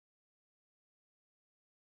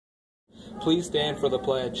Please stand for the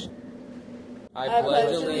pledge. I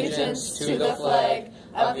pledge allegiance to the flag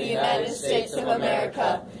of the United States of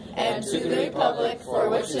America and to the republic for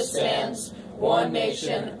which it stands, one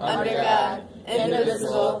nation, under God,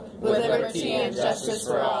 indivisible, with liberty and justice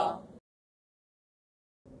for all.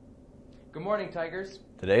 Good morning, Tigers.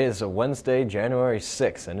 Today is a Wednesday, January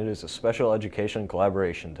 6th, and it is a special education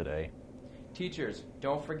collaboration today. Teachers,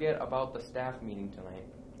 don't forget about the staff meeting tonight.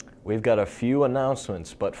 We've got a few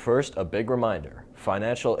announcements, but first, a big reminder.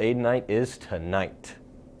 Financial Aid Night is tonight.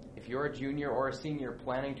 If you're a junior or a senior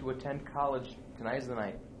planning to attend college, tonight is the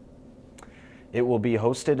night. It will be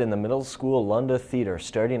hosted in the Middle School Lunda Theater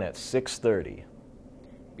starting at 6:30.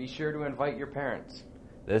 Be sure to invite your parents.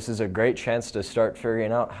 This is a great chance to start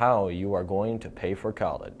figuring out how you are going to pay for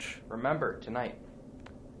college. Remember, tonight,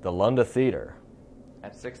 The Lunda Theater.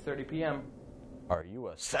 at 6:30 p.m. Are you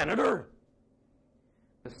a senator?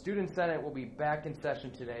 The Student Senate will be back in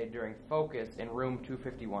session today during Focus in room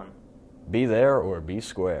 251. Be there or be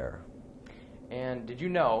square. And did you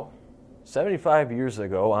know 75 years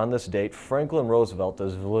ago, on this date, Franklin Roosevelt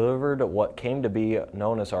delivered what came to be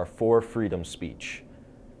known as our Four Freedoms speech.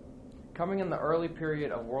 coming in the early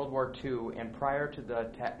period of World War II and prior to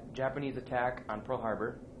the Japanese attack on Pearl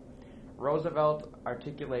Harbor, Roosevelt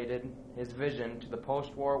articulated his vision to the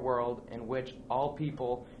post-war world in which all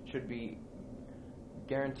people should be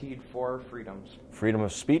guaranteed four freedoms. Freedom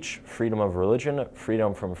of speech, freedom of religion,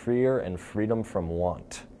 freedom from fear, and freedom from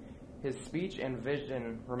want. His speech and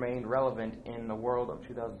vision remained relevant in the world of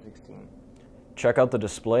 2016. Check out the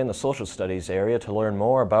display in the social studies area to learn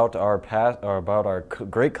more about our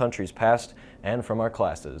great country's past and from our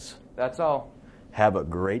classes. That's all. Have a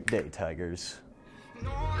great day, Tigers. No,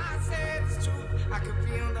 I said it's true. I could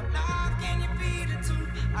feel the love. Can you feel it too?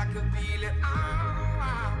 I could feel it.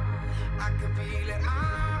 I could feel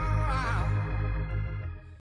it.